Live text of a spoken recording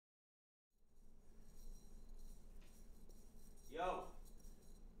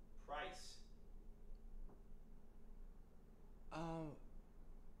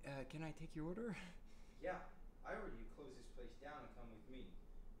can I take your order? Yeah, I ordered you to close this place down and come with me.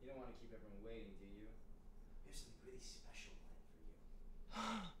 You don't want to keep everyone waiting, do you? We have something really special planned for you.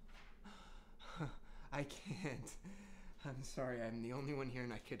 I can't. I'm sorry, I'm the only one here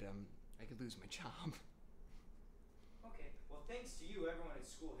and I could lose my job. Okay, well thanks to you, everyone at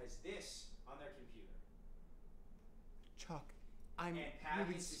school has this on their computer. Chuck, I'm And Patty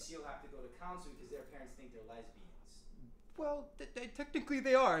really and Cecile have to go to counseling because their parents think they're lesbians. Well, technically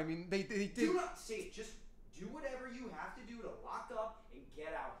they are. I mean, they did. Do not say it. Just do whatever you have to do to lock up and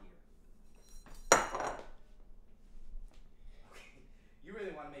get out here. Okay, you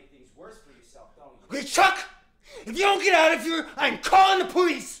really want to make things worse for yourself, don't you? Okay, Chuck! If you don't get out of here, I'm calling the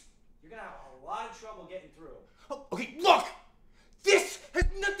police! You're gonna have a lot of trouble getting through. Oh, okay, look! This has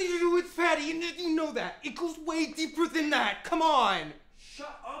nothing to do with Patty, and you know that. It goes way deeper than that. Come on!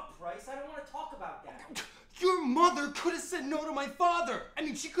 Shut up, Bryce. I don't want to talk about that. Your mother could have said no to my father. I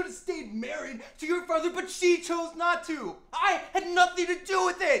mean, she could have stayed married to your father, but she chose not to. I had nothing to do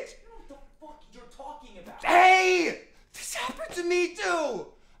with it. You know what the fuck you're talking about? Hey! This happened to me too.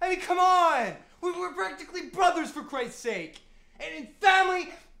 I mean, come on. We're practically brothers, for Christ's sake. And in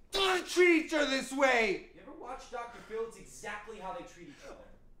family, don't treat each other this way. You ever watch Dr. Phil? It's exactly how they treat each other.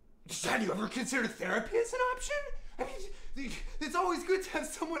 Have you ever considered therapy as an option? I mean, it's always good to have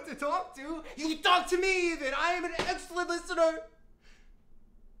someone to talk to. You talk to me, then I am an excellent listener.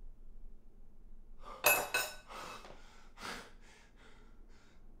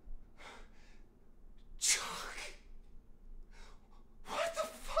 Chuck, what the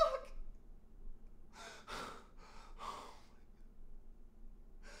fuck?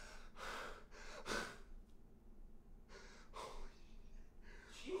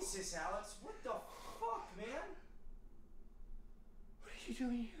 Jesus, Alex, what the fuck, man? What are you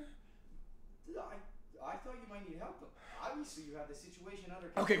doing here? I thought you might need help. Obviously, you have the situation under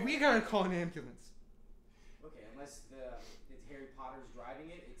control. Okay, we gotta call an ambulance. Okay, unless it's Harry Potter's driving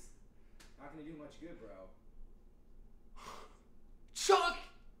it, it's not gonna do much good, bro. Chuck!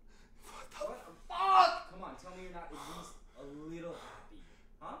 What the fuck? Come on, tell me you're not at least a little happy,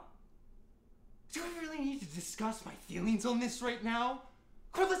 huh? Do I really need to discuss my feelings on this right now?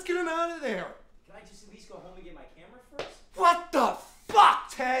 Come on, let's get him out of there. Can I just at least go home and get my camera first? What the fuck,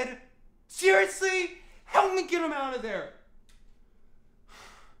 Ted? Seriously? Help me get him out of there.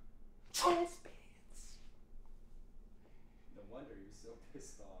 Transparency. No wonder you're so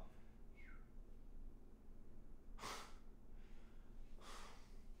pissed off.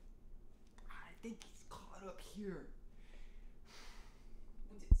 I think he's caught up here.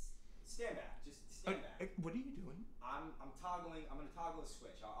 Stand back. Just stand back. What are you doing? I'm toggling. I'm gonna toggle a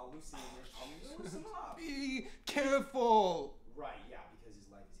switch. I'll loosen it. I'll loosen up. Be careful. Right. Yeah. Because his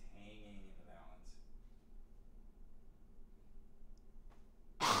life is hanging in the balance.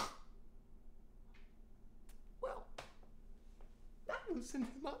 Well, that loosened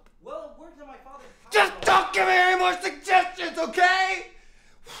him up. Well, it worked on my father's. Just don't give me any more suggestions, okay?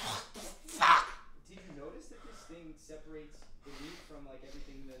 What the fuck? Did you notice that this thing separates the meat from like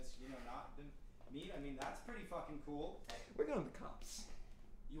everything that's not the meat? I mean, that's pretty fucking cool. We're going to the cops.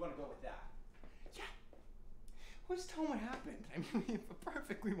 You want to go with that? Yeah. Well, just tell them what happened. I mean, we have a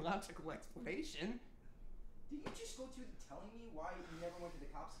perfectly logical explanation. Did you just go through telling me why you never went to the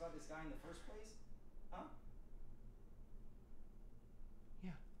cops about this guy in the first place? Huh?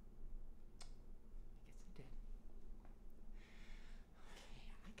 Yeah. I guess I did.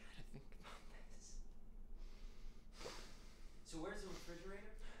 Okay, I gotta think about this. So where's the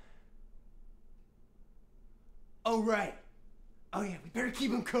refrigerator? Oh, right. Oh, yeah, we better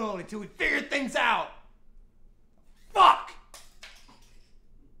keep him cool until we figure things out. Fuck!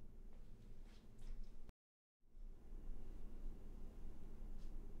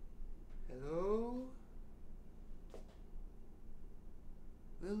 Hello?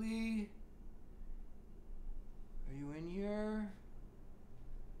 Lily? Are you in here?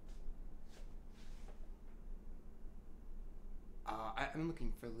 I'm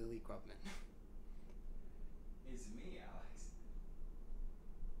looking for Lily Grubman. It's me, Alex.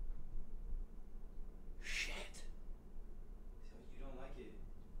 Shit. So you don't like it?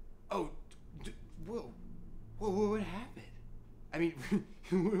 Oh, whoa. What happened? I mean,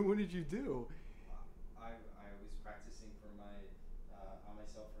 what did you do? I was practicing for my on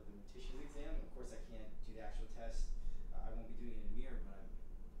myself for the mortician's exam. Of course, I can't do the actual test. I won't be doing it in a mirror, but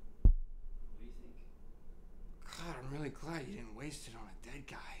what do you think? God, I'm really glad you didn't waste it on a dead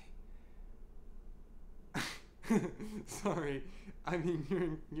guy. Sorry. I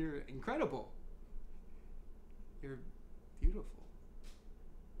mean, you're incredible. You're beautiful. Thank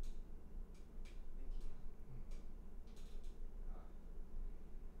you.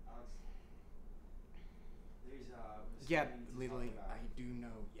 Alex, Yeah, what we need to literally, talk about. I do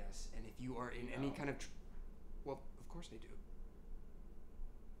know, yes. And if you are in any No. kind of... well, of course I do.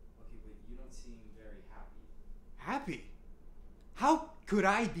 Okay, but you don't seem very happy. Happy? How could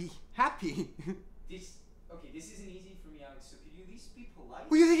I be happy? This isn't easy for me, Alex, so could you at least be polite?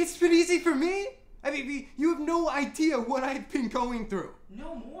 Well, you think it's been easy for me? I mean, you have no idea what I've been going through.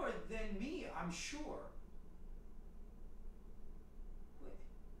 No more than me, I'm sure. What?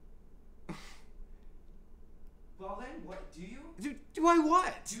 Well then, what do you? Do I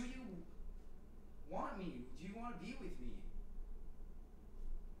what? Do you want me? Do you want to be with me?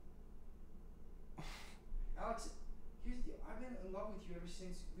 Alex, here's the deal. I've been in love with you ever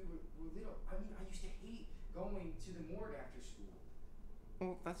since we were little. I mean, I used to hate going to the morgue after school.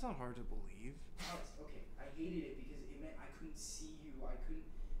 Well, that's not hard to believe. Alex, okay, I hated it because it meant I couldn't see you. I couldn't.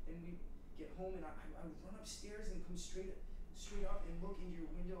 Then we'd get home and I would run upstairs and come straight up and look into your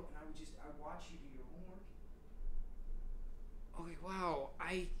window and I watch you do your homework. Okay, wow.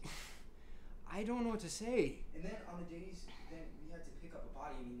 I don't know what to say. And then on the days, then we had to pick up a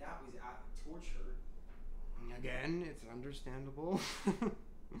body. I mean, that was torture. Again, it's understandable. Because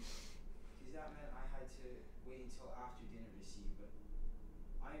that meant I had to wait until after dinner to see you. But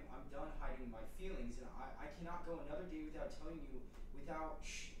I'm done hiding my feelings, and I cannot go another day without telling you, without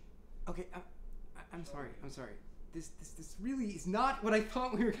shh. Okay, I'm sorry. I'm sorry. This really is not what I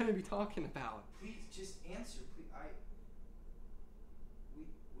thought we were going to be talking about. Please, just answer, please.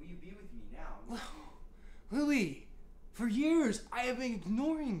 Will you be with me now? Lily, for years I have been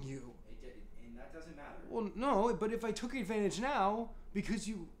ignoring you. And that doesn't matter. Well, no, but if I took advantage now, because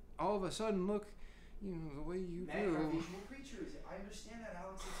you all of a sudden look, the way you Men are do. visual creatures. I understand that,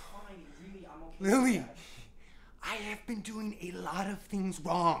 Alex. It's fine. Really, I'm okay Lily, with that. I have been doing a lot of things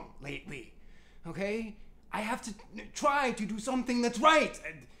wrong lately. Okay? I have to try to do something that's right.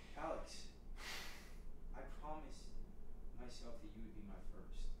 Alex, I promised myself that you would be my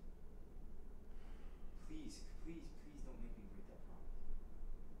first. Please don't make me break that promise.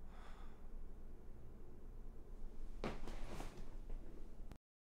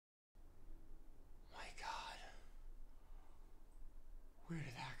 My God. Where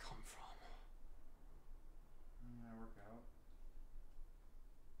did that come from? I work out.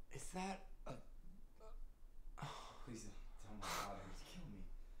 Is that a... Please don't tell my father to kill me.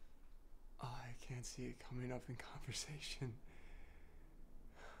 Oh, I can't see it coming up in conversation.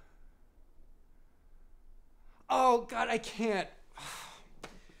 Oh, God, I can't.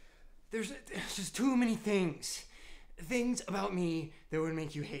 There's just too many things. Things about me that would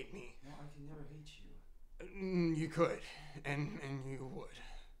make you hate me. No, I can never hate you. You could, and you would.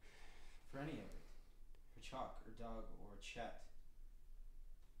 For any of it. For Chuck, or Doug, or Chet.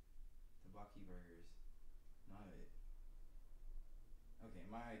 The Bucky burgers. None of it. Okay,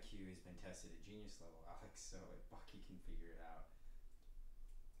 my IQ has been tested at genius level, Alex, so if Bucky can figure it out.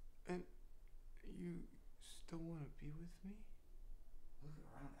 And you still want to be with me? Look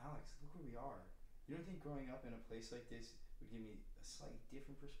around, Alex, look where we are. You don't think growing up in a place like this would give me a slightly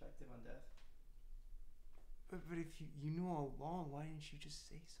different perspective on death? But if you knew all along, why didn't you just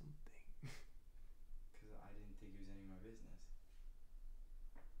say something? Because I didn't think it was any of my business.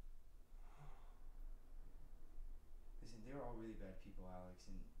 Listen, they were all really bad people,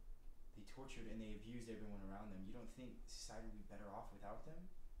 Alex, and they tortured and they abused everyone around them. You don't think society would be better off without them?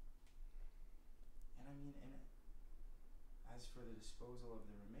 And I mean, and as for the disposal of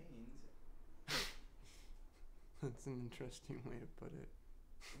the remains... That's an interesting way to put it.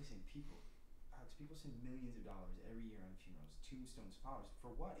 Listen, Alex, people spend millions of dollars every year on funerals, tombstones, flowers.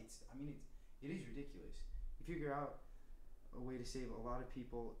 For what? It is ridiculous. You figure out a way to save a lot of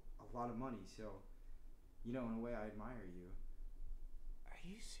people a lot of money, so, in a way I admire you. Are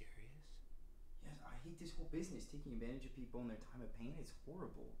you serious? Yes, I hate this whole business, taking advantage of people in their time of pain. It's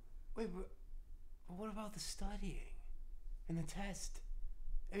horrible. Wait, but what about the studying and the test?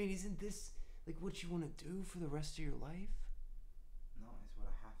 I mean, isn't this like what you want to do for the rest of your life? No, it's what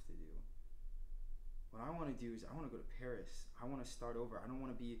I have to do. What I want to do is I want to go to Paris. I want to start over. I don't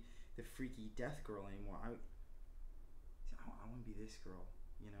want to be the freaky death girl anymore. I want to be this girl,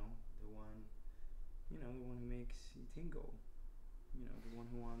 the one who makes you tingle, the one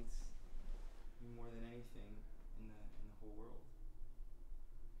who wants you more than anything in the whole world.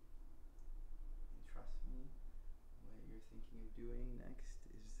 And trust me, what you're thinking of doing next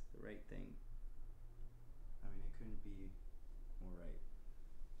is the right thing. I mean, it couldn't be more right.